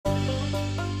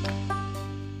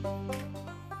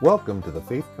Welcome to the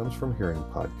Faith Comes From Hearing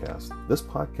podcast. This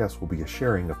podcast will be a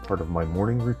sharing of part of my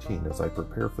morning routine as I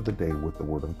prepare for the day with the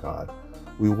Word of God.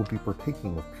 We will be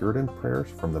partaking of Puritan prayers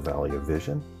from the Valley of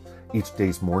Vision, each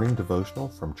day's morning devotional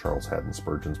from Charles Haddon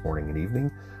Spurgeon's Morning and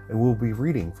Evening, and we'll be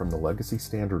reading from the Legacy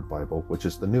Standard Bible, which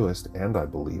is the newest and, I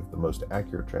believe, the most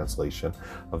accurate translation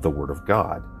of the Word of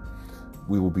God.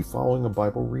 We will be following a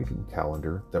Bible reading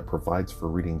calendar that provides for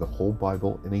reading the whole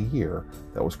Bible in a year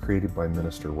that was created by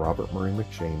Minister Robert Murray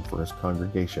McCheyne for his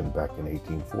congregation back in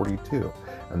 1842,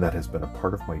 and that has been a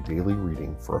part of my daily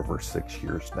reading for over 6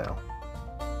 years now.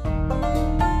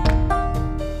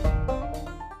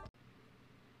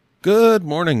 Good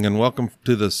morning and welcome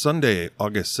to the Sunday,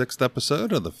 August 6th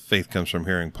episode of the Faith Comes From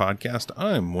Hearing podcast.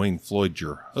 I'm Wayne Floyd,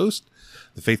 your host.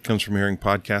 The Faith Comes From Hearing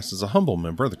podcast is a humble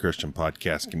member of the Christian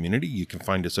Podcast Community. You can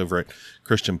find us over at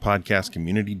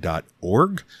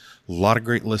christianpodcastcommunity.org. A lot of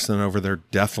great listening over there,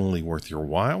 definitely worth your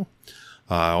while.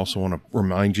 I also want to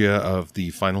remind you of the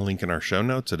final link in our show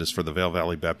notes. It is for the Vail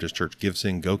Valley Baptist Church Give,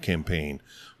 Sing, Go campaign.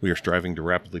 We are striving to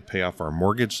rapidly pay off our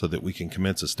mortgage so that we can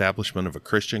commence establishment of a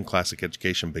Christian classic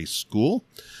education-based school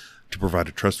to provide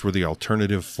a trustworthy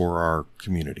alternative for our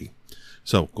community.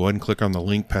 So go ahead and click on the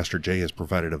link. Pastor Jay has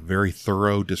provided a very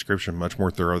thorough description, much more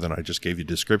thorough than I just gave you a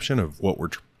description of what we're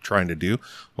trying to do,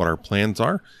 what our plans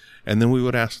are. And then we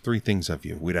would ask three things of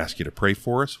you. We'd ask you to pray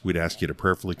for us. We'd ask you to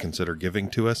prayerfully consider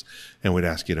giving to us. And we'd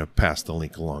ask you to pass the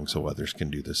link along so others can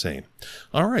do the same.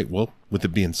 All right. Well, with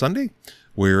it being Sunday,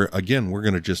 we're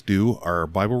going to just do our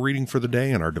Bible reading for the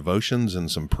day and our devotions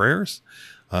and some prayers,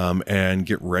 and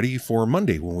get ready for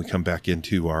Monday when we come back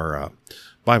into our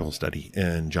Bible study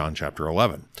in John chapter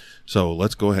 11. So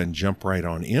let's go ahead and jump right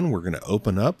on in. We're going to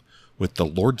open up with the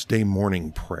Lord's Day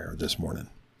morning prayer this morning.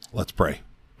 Let's pray.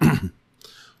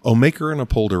 O maker and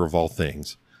upholder of all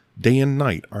things, day and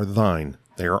night are thine.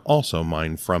 They are also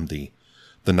mine from thee.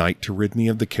 The night to rid me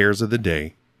of the cares of the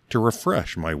day, to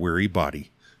refresh my weary body,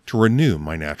 to renew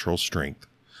my natural strength.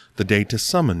 The day to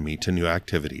summon me to new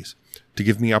activities, to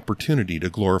give me opportunity to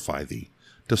glorify thee,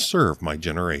 to serve my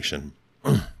generation,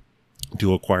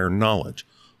 to acquire knowledge,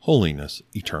 holiness,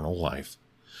 eternal life.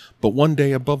 But one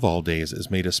day above all days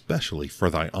is made especially for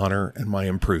thy honor and my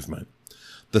improvement.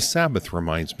 The Sabbath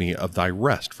reminds me of thy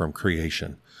rest from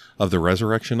creation, of the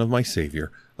resurrection of my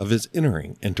Savior, of his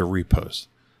entering into repose.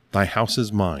 Thy house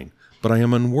is mine, but I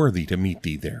am unworthy to meet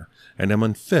thee there, and am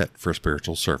unfit for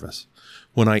spiritual service.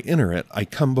 When I enter it, I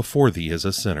come before thee as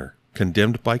a sinner,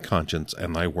 condemned by conscience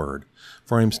and thy word,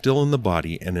 for I am still in the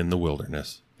body and in the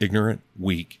wilderness, ignorant,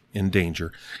 weak, in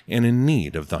danger, and in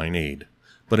need of thine aid,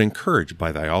 but encouraged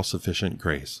by thy all-sufficient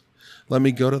grace. Let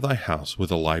me go to thy house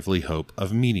with a lively hope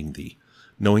of meeting thee,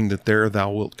 knowing that there thou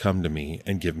wilt come to me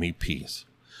and give me peace.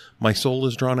 My soul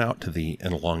is drawn out to thee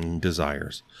in longing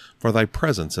desires, for thy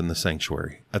presence in the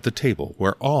sanctuary, at the table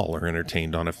where all are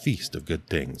entertained on a feast of good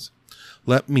things.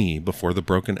 Let me, before the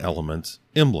broken elements,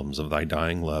 emblems of thy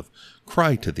dying love,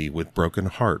 cry to thee with broken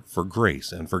heart for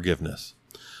grace and forgiveness.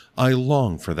 I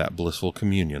long for that blissful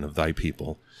communion of thy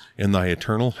people, in thy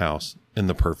eternal house, in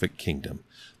the perfect kingdom.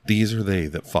 These are they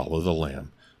that follow the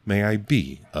Lamb. May I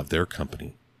be of their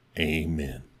company.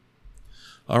 Amen.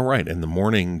 All right, and the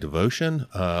morning devotion,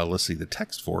 let's see, the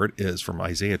text for it is from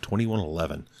Isaiah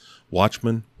 21:11.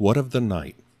 Watchman, what of the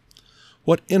night?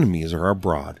 What enemies are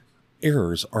abroad?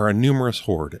 Errors are a numerous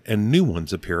horde, and new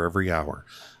ones appear every hour.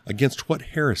 Against what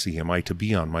heresy am I to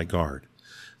be on my guard?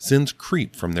 Sins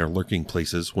creep from their lurking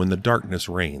places when the darkness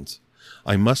reigns.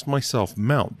 I must myself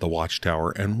mount the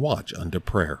watchtower and watch unto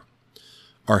prayer.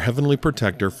 Our heavenly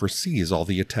protector foresees all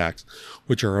the attacks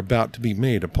which are about to be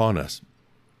made upon us.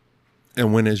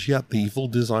 And when as yet the evil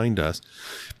designed us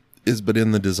is but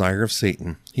in the desire of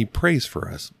Satan, he prays for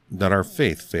us, that our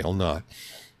faith fail not.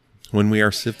 When we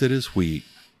are sifted as wheat,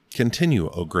 continue,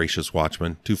 O gracious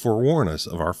watchman, to forewarn us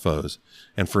of our foes,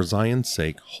 and for Zion's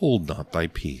sake hold not thy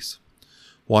peace.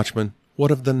 Watchman, what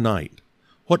of the night?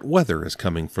 What weather is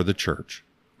coming for the church?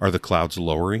 Are the clouds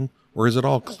lowering, or is it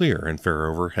all clear and fair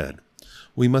overhead?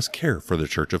 We must care for the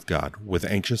church of God with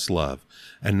anxious love,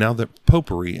 and now that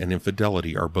popery and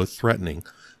infidelity are both threatening,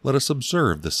 let us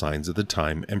observe the signs of the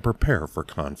time and prepare for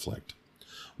conflict.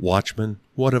 Watchman,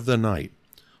 what of the night?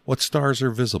 What stars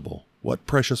are visible? What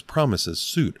precious promises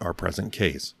suit our present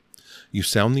case? You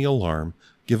sound the alarm,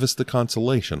 give us the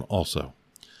consolation also.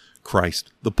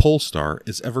 Christ, the pole star,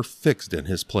 is ever fixed in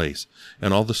his place,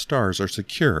 and all the stars are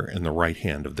secure in the right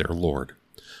hand of their Lord.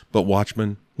 But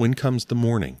watchman, when comes the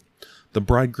morning? The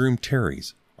bridegroom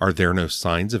tarries. Are there no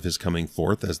signs of his coming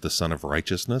forth as the Son of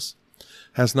Righteousness?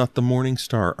 Has not the morning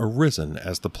star arisen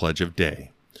as the pledge of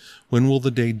day? When will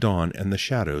the day dawn and the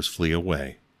shadows flee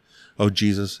away? O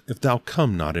Jesus, if thou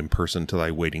come not in person to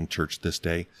thy waiting church this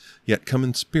day, yet come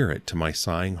in spirit to my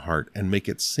sighing heart, and make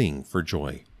it sing for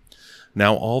joy.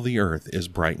 Now all the earth is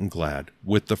bright and glad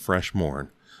with the fresh morn,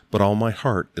 but all my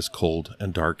heart is cold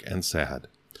and dark and sad.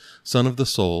 Son of the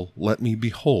soul, let me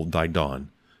behold thy dawn.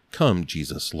 Come,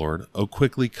 Jesus, Lord, O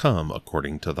quickly come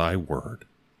according to thy word.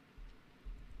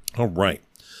 All right,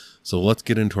 so let's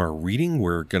get into our reading.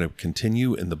 We're going to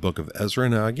continue in the book of Ezra.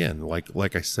 Now, again,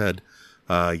 like I said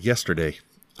yesterday,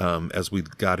 as we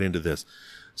got into this,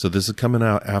 so this is coming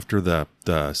out after the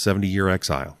 70-year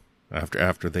exile,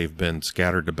 after they've been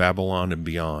scattered to Babylon and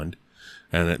beyond,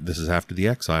 and this is after the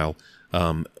exile,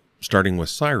 starting with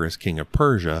Cyrus, king of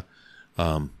Persia,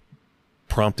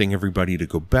 prompting everybody to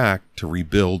go back to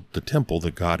rebuild the temple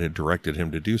that God had directed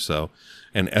him to do so.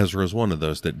 And Ezra is one of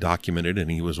those that documented, and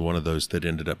he was one of those that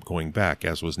ended up going back,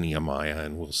 as was Nehemiah,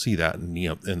 and we'll see that in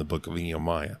the book of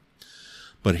Nehemiah.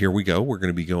 But here we go. We're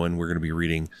going to be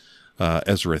reading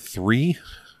Ezra 3,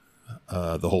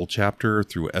 the whole chapter,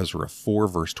 through Ezra 4,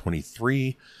 verse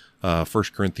 23, 1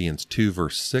 Corinthians 2,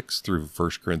 verse 6, through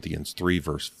 1 Corinthians 3,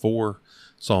 verse 4,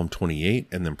 Psalm 28,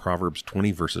 and then Proverbs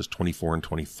 20, verses 24 and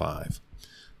 25.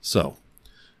 So,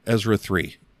 Ezra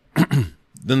 3.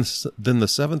 Then the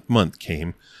 7th month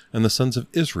came, and the sons of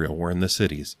Israel were in the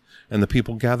cities, and the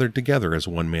people gathered together as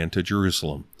one man to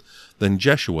Jerusalem. Then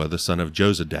Jeshua the son of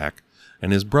Jozadak,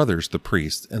 and his brothers the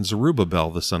priests, and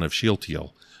Zerubbabel the son of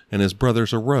Shealtiel, and his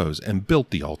brothers arose and built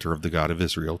the altar of the God of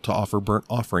Israel to offer burnt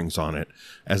offerings on it,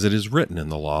 as it is written in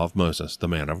the law of Moses, the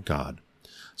man of God.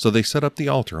 So they set up the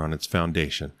altar on its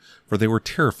foundation, for they were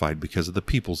terrified because of the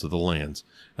peoples of the lands,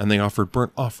 and they offered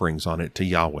burnt offerings on it to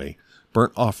Yahweh,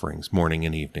 burnt offerings morning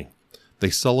and evening. They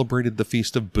celebrated the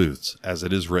Feast of Booths, as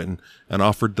it is written, and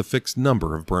offered the fixed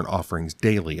number of burnt offerings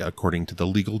daily according to the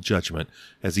legal judgment,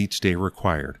 as each day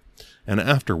required. And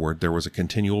afterward there was a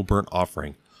continual burnt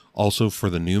offering, also for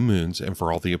the new moons and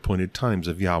for all the appointed times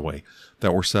of Yahweh,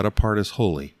 that were set apart as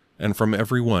holy, and from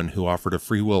every one who offered a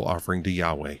freewill offering to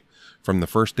Yahweh. From the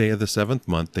first day of the 7th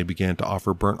month they began to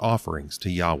offer burnt offerings to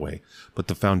Yahweh, but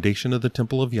the foundation of the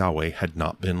temple of Yahweh had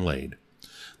not been laid.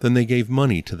 Then they gave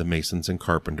money to the masons and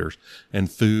carpenters,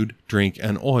 and food, drink,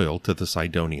 and oil to the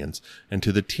Sidonians, and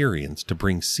to the Tyrians to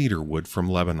bring cedar wood from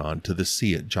Lebanon to the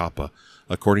sea at Joppa,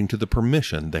 according to the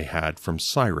permission they had from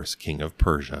Cyrus king of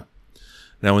Persia.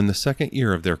 Now in the 2nd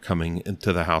year of their coming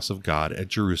into the house of God at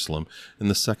Jerusalem, in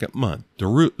the 2nd month,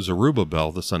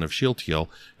 Zerubbabel the son of Shealtiel,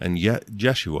 and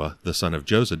Jeshua the son of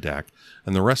Jozadak,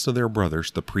 and the rest of their brothers,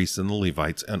 the priests and the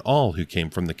Levites, and all who came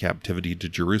from the captivity to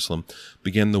Jerusalem,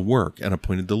 began the work, and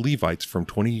appointed the Levites from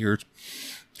 20 years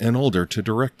and older to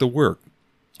direct the work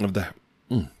of the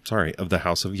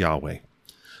house of Yahweh.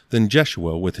 Then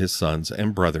Jeshua with his sons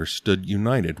and brothers stood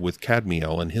united with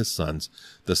Kadmiel and his sons,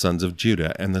 the sons of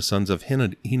Judah, and the sons of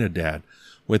Henadad,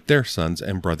 with their sons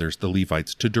and brothers the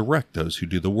Levites, to direct those who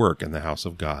do the work in the house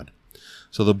of God.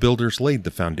 So the builders laid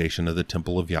the foundation of the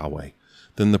temple of Yahweh.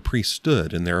 Then the priests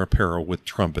stood in their apparel with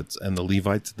trumpets, and the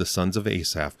Levites the sons of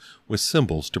Asaph with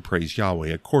cymbals to praise Yahweh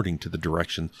according to the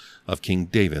direction of King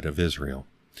David of Israel.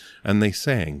 And they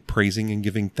sang, praising and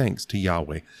giving thanks to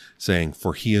Yahweh, saying,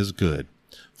 For he is good,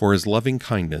 for his loving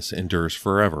kindness endures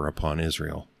forever upon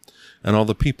Israel. And all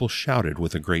the people shouted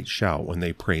with a great shout when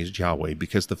they praised Yahweh,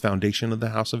 because the foundation of the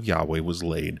house of Yahweh was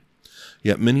laid.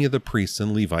 Yet many of the priests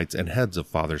and Levites and heads of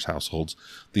fathers' households,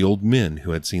 the old men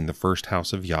who had seen the first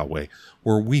house of Yahweh,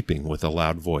 were weeping with a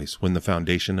loud voice when the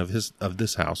foundation of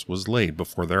this house was laid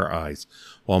before their eyes,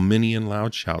 while many in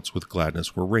loud shouts with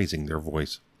gladness were raising their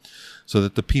voice, so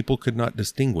that the people could not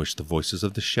distinguish the voices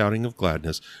of the shouting of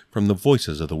gladness from the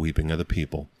voices of the weeping of the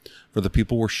people. For the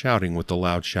people were shouting with a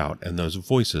loud shout, and those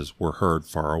voices were heard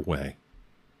far away.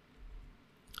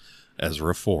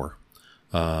 Ezra 4,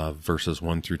 verses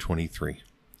 1 through 23.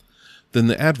 Then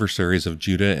the adversaries of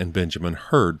Judah and Benjamin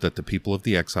heard that the people of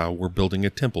the exile were building a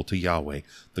temple to Yahweh,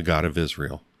 the God of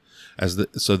Israel.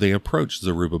 So they approached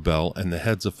Zerubbabel and the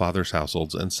heads of fathers'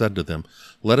 households and said to them,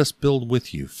 Let us build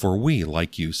with you, for we,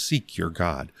 like you, seek your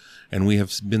God, and we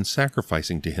have been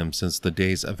sacrificing to him since the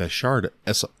days of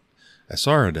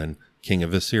Esarhaddon, king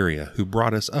of Assyria, who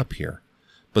brought us up here.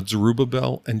 But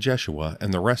Zerubbabel and Jeshua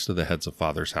and the rest of the heads of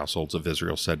fathers' households of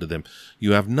Israel said to them,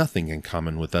 You have nothing in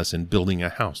common with us in building a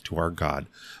house to our God,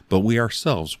 but we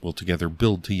ourselves will together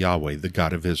build to Yahweh, the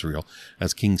God of Israel,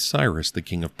 as King Cyrus, the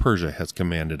king of Persia, has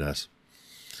commanded us.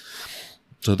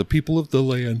 So the people of the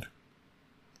land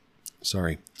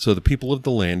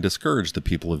discouraged the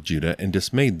people of Judah and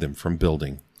dismayed them from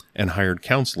building, and hired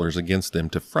counselors against them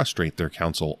to frustrate their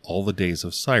counsel all the days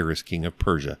of Cyrus king of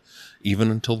Persia,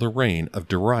 even until the reign of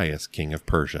Darius king of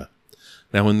Persia.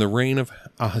 Now in the reign of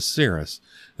Ahasuerus,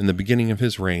 in the beginning of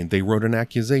his reign, they wrote an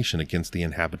accusation against the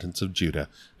inhabitants of Judah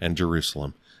and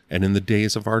Jerusalem. And in the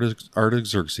days of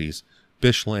Artaxerxes,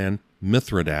 Bishlan,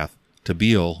 Mithridath,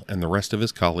 Tabeel, and the rest of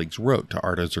his colleagues wrote to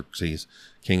Artaxerxes,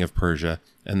 king of Persia,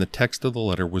 and the text of the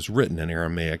letter was written in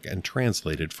Aramaic and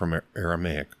translated from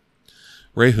Aramaic.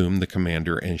 Rehum the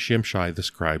commander and Shimshai the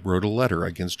scribe wrote a letter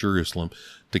against Jerusalem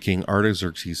to King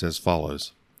Artaxerxes as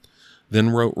follows.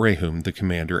 Then wrote Rehum the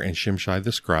commander and Shimshai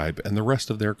the scribe and the rest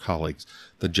of their colleagues,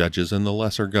 the judges and the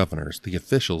lesser governors, the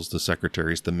officials, the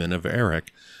secretaries, the men of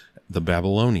Erech, the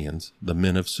Babylonians, the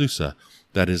men of Susa,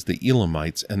 that is, the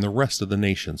Elamites, and the rest of the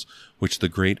nations, which the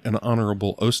great and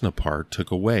honorable Osnappar took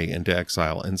away into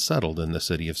exile and settled in the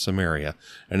city of Samaria,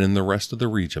 and in the rest of the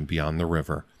region beyond the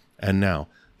river. And now,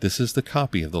 this is the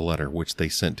copy of the letter which they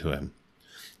sent to him.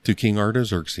 To King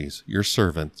Artaxerxes, your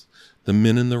servants, the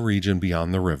men in the region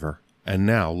beyond the river. And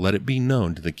now let it be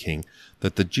known to the king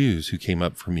that the Jews who came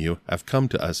up from you have come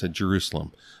to us at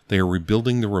Jerusalem. They are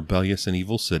rebuilding the rebellious and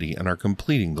evil city and are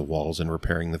completing the walls and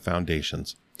repairing the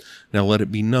foundations. Now let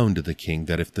it be known to the king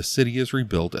that if the city is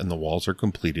rebuilt and the walls are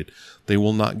completed, they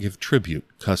will not give tribute,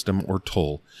 custom, or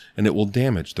toll, and it will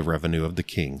damage the revenue of the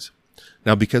kings.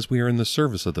 Now because we are in the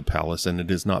service of the palace, and it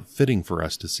is not fitting for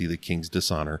us to see the king's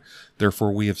dishonor,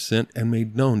 therefore we have sent and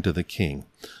made known to the king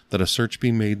that a search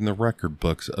be made in the record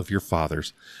books of your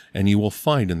fathers, and you will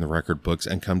find in the record books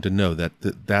and come to know that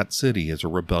that city is a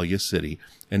rebellious city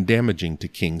and damaging to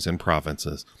kings and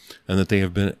provinces, and that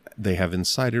they have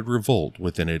incited revolt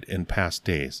within it in past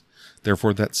days.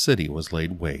 Therefore that city was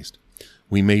laid waste.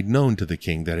 We made known to the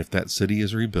king that if that city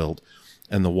is rebuilt,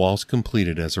 and the walls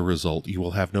completed as a result, you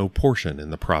will have no portion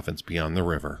in the province beyond the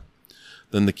river.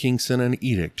 Then the king sent an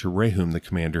edict to Rehum the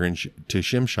commander and to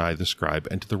Shimshai the scribe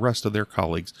and to the rest of their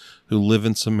colleagues who live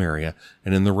in Samaria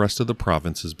and in the rest of the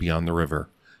provinces beyond the river.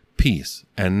 Peace,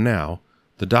 and now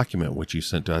the document which you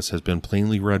sent to us has been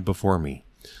plainly read before me.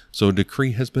 So a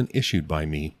decree has been issued by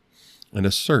me, and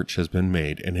a search has been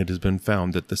made, and it has been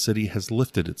found that the city has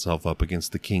lifted itself up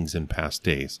against the kings in past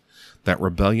days, that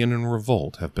rebellion and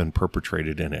revolt have been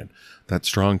perpetrated in it, that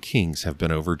strong kings have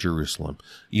been over Jerusalem,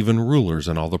 even rulers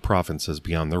in all the provinces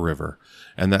beyond the river,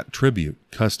 and that tribute,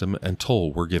 custom, and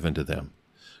toll were given to them.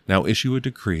 Now issue a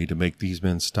decree to make these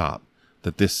men stop,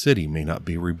 that this city may not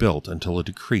be rebuilt until a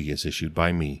decree is issued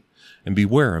by me, and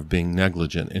beware of being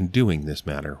negligent in doing this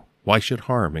matter. Why should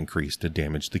harm increase to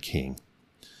damage the king?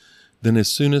 Then as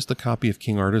soon as the copy of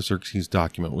King Artaxerxes'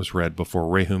 document was read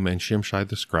before Rehum and Shimshai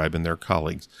the scribe and their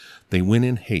colleagues, they went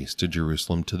in haste to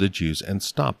Jerusalem to the Jews and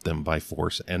stopped them by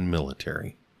force and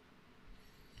military.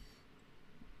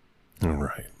 All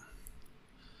right.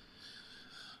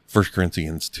 1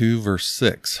 Corinthians 2, verse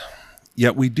 6.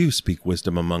 Yet we do speak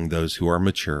wisdom among those who are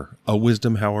mature, a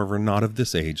wisdom, however, not of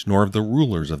this age, nor of the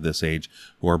rulers of this age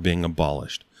who are being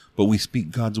abolished, but we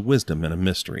speak God's wisdom in a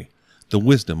mystery, the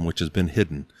wisdom which has been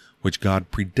hidden, which God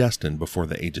predestined before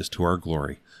the ages to our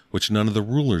glory, which none of the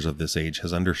rulers of this age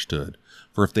has understood.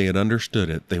 For if they had understood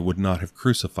it, they would not have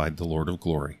crucified the Lord of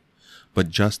glory. But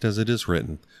just as it is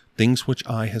written, things which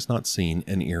eye has not seen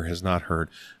and ear has not heard,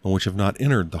 and which have not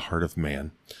entered the heart of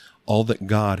man, all that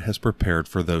God has prepared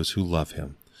for those who love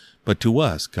him. But to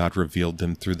us God revealed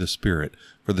them through the Spirit,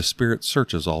 for the Spirit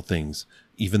searches all things,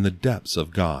 even the depths of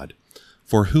God.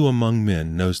 For who among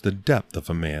men knows the depth of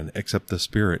a man except the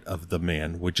spirit of the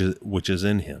man which is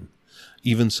in him?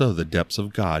 Even so the depths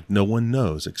of God no one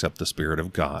knows except the Spirit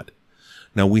of God.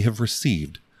 Now we have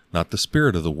received not the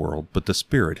spirit of the world, but the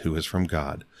Spirit who is from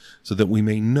God, so that we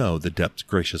may know the depths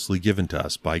graciously given to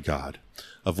us by God,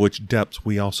 of which depths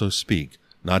we also speak,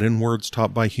 not in words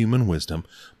taught by human wisdom,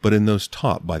 but in those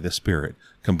taught by the Spirit,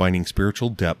 combining spiritual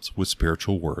depths with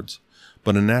spiritual words.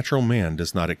 But a natural man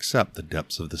does not accept the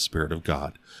depths of the Spirit of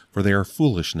God, for they are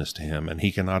foolishness to him, and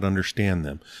he cannot understand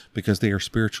them, because they are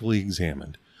spiritually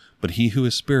examined. But he who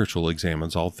is spiritual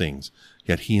examines all things,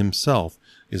 yet he himself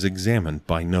is examined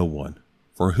by no one.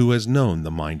 For who has known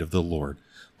the mind of the Lord,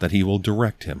 that he will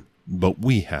direct him? But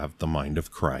we have the mind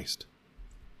of Christ.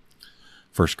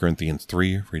 1 Corinthians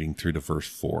 3, reading through to verse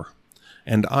 4.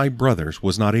 And I, brothers,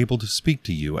 was not able to speak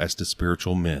to you as to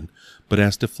spiritual men, but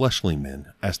as to fleshly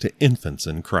men, as to infants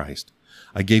in Christ.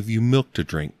 I gave you milk to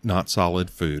drink, not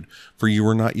solid food, for you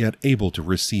were not yet able to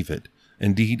receive it.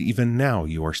 Indeed, even now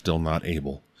you are still not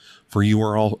able. For you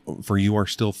are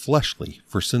still fleshly.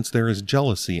 For since there is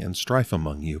jealousy and strife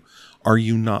among you, are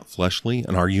you not fleshly,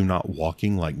 and are you not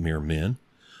walking like mere men?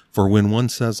 For when one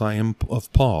says, I am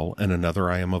of Paul, and another,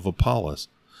 I am of Apollos,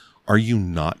 are you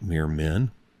not mere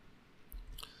men?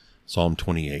 Psalm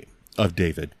 28, of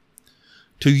David.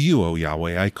 To you, O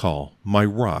Yahweh, I call, my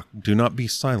rock, do not be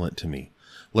silent to me.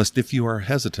 lest if you are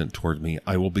hesitant toward me,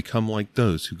 I will become like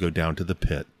those who go down to the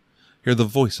pit. Hear the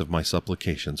voice of my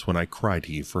supplications when I cry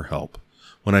to you for help,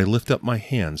 when I lift up my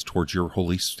hands towards your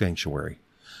holy sanctuary.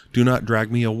 Do not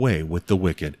drag me away with the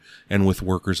wicked and with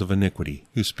workers of iniquity,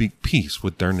 who speak peace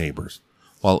with their neighbors,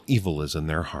 while evil is in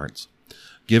their hearts.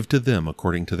 Give to them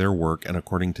according to their work and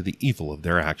according to the evil of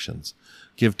their actions.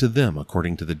 Give to them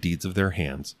according to the deeds of their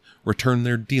hands. Return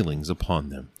their dealings upon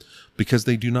them. Because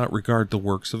they do not regard the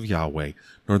works of Yahweh,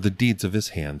 nor the deeds of his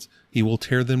hands, he will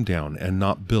tear them down and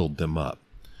not build them up.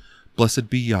 Blessed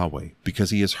be Yahweh, because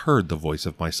he has heard the voice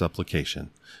of my supplication.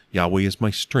 Yahweh is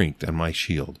my strength and my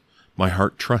shield. My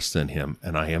heart trusts in him,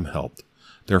 and I am helped.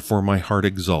 Therefore my heart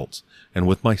exults, and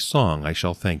with my song I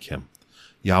shall thank him.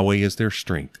 Yahweh is their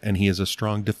strength, and he is a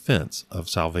strong defense of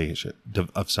salvation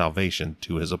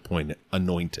to his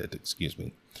anointed.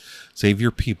 Save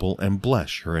your people and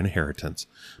bless your inheritance.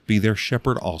 Be their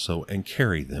shepherd also, and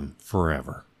carry them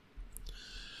forever.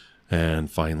 And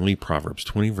finally, Proverbs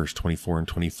 20, verse 24 and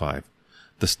 25.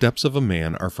 The steps of a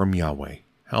man are from Yahweh.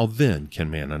 How then can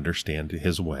man understand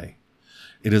his way?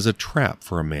 It is a trap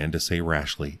for a man to say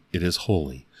rashly, it is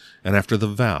holy, and after the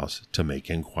vows to make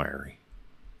inquiry.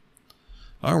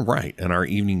 All right, and our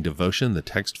evening devotion, the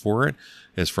text for it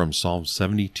is from Psalm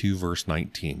 72, verse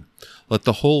 19. Let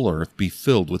the whole earth be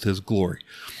filled with his glory.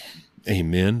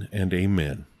 Amen and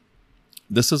amen.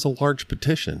 This is a large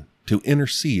petition. To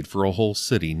intercede for a whole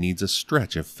city needs a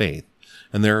stretch of faith,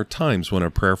 and there are times when a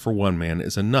prayer for one man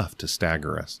is enough to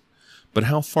stagger us. But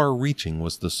how far-reaching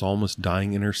was the psalmist's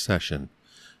dying intercession?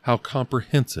 How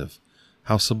comprehensive,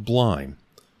 how sublime.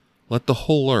 Let the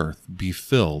whole earth be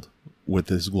filled with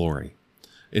his glory.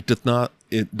 It doth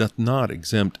not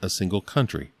exempt a single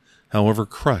country, however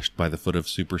crushed by the foot of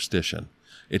superstition.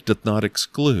 It doth not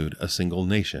exclude a single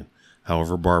nation,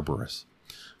 however barbarous.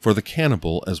 For the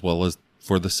cannibal as well as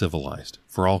for the civilized,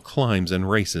 for all climes and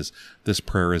races, this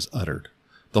prayer is uttered.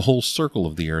 The whole circle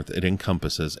of the earth it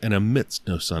encompasses, and omits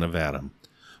no son of Adam.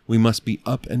 We must be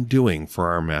up and doing for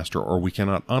our Master, or we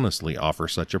cannot honestly offer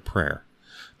such a prayer.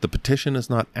 The petition is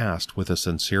not asked with a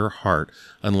sincere heart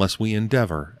unless we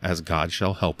endeavor, as God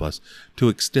shall help us, to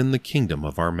extend the kingdom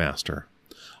of our Master.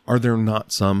 Are there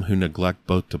not some who neglect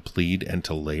both to plead and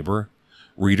to labor?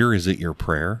 Reader, is it your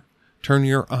prayer? Turn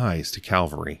your eyes to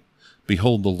Calvary.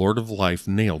 Behold the Lord of life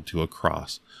nailed to a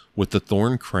cross, with the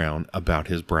thorn crown about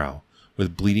his brow,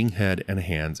 with bleeding head and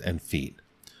hands and feet.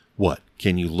 What,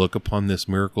 can you look upon this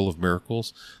miracle of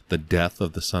miracles, the death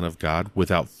of the Son of God,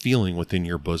 without feeling within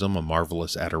your bosom a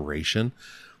marvelous adoration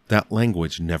that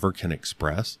language never can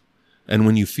express? And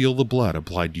when you feel the blood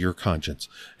applied to your conscience,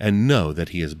 and know that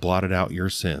he has blotted out your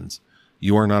sins,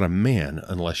 you are not a man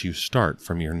unless you start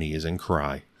from your knees and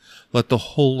cry, let the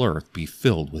whole earth be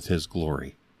filled with his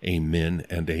glory. Amen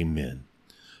and amen.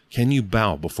 Can you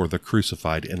bow before the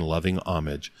crucified in loving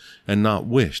homage, and not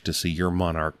wish to see your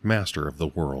monarch master of the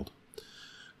world?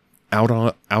 Out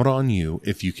on you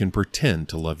if you can pretend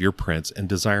to love your prince and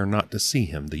desire not to see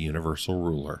him the universal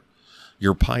ruler.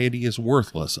 Your piety is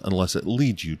worthless unless it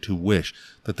leads you to wish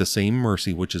that the same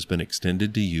mercy which has been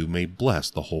extended to you may bless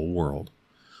the whole world.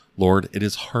 Lord, it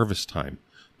is harvest time.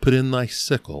 Put in thy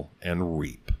sickle and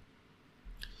reap.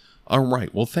 All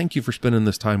right. Well, thank you for spending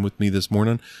this time with me this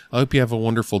morning. I hope you have a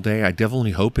wonderful day. I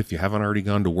definitely hope if you haven't already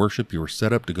gone to worship, you were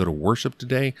set up to go to worship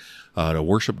today, to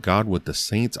worship God with the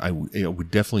saints. I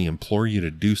would definitely implore you to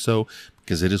do so,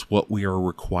 because it is what we are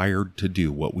required to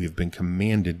do, what we have been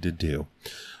commanded to do.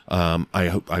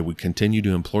 I would continue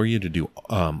to implore you to do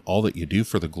all that you do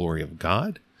for the glory of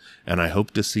God. And I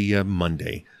hope to see you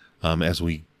Monday as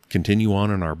we continue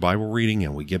on in our Bible reading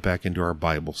and we get back into our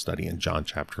Bible study in John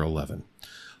chapter 11.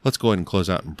 Let's go ahead and close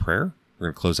out in prayer. We're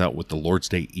going to close out with the Lord's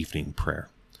Day evening prayer.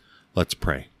 Let's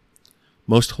pray.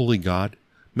 Most holy God,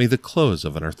 may the close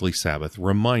of an earthly Sabbath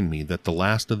remind me that the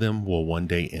last of them will one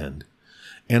day end.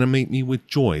 Animate me with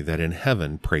joy that in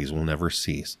heaven praise will never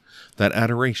cease, that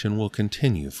adoration will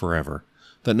continue forever,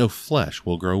 that no flesh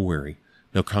will grow weary,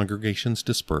 no congregations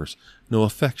disperse, no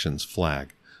affections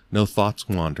flag, no thoughts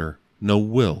wander, no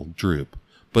will droop,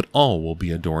 but all will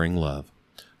be adoring love.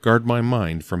 Guard my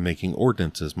mind from making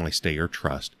ordinances my stay or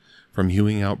trust, from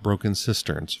hewing out broken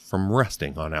cisterns, from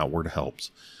resting on outward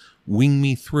helps. Wing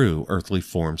me through earthly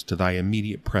forms to thy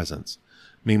immediate presence.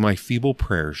 May my feeble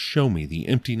prayers show me the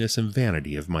emptiness and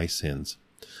vanity of my sins.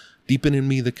 Deepen in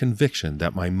me the conviction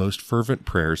that my most fervent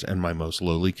prayers and my most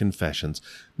lowly confessions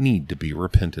need to be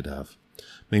repented of.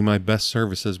 May my best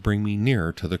services bring me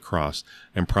nearer to the cross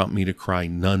and prompt me to cry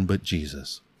none but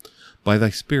Jesus. By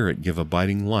thy Spirit give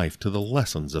abiding life to the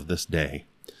lessons of this day.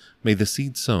 May the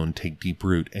seed sown take deep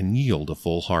root and yield a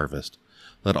full harvest.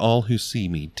 Let all who see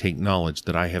me take knowledge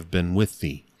that I have been with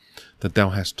thee, that thou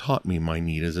hast taught me my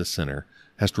need as a sinner,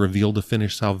 hast revealed a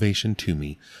finished salvation to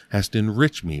me, hast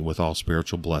enriched me with all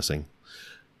spiritual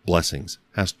blessings,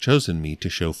 hast chosen me to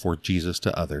show forth Jesus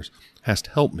to others, hast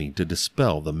helped me to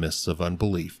dispel the mists of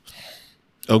unbelief.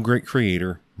 O great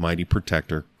Creator, mighty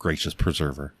Protector, gracious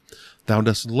Preserver, thou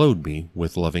dost load me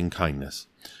with loving kindness,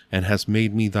 and hast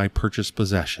made me thy purchased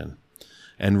possession,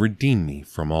 and redeemed me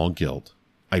from all guilt.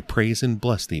 I praise and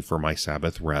bless thee for my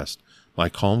Sabbath rest, my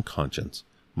calm conscience,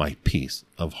 my peace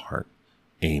of heart.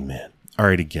 Amen. All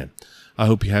right, again, I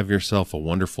hope you have yourself a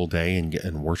wonderful day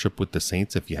and worship with the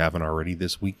saints if you haven't already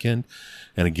this weekend.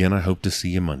 And again, I hope to see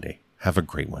you Monday. Have a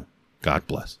great one. God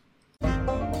bless.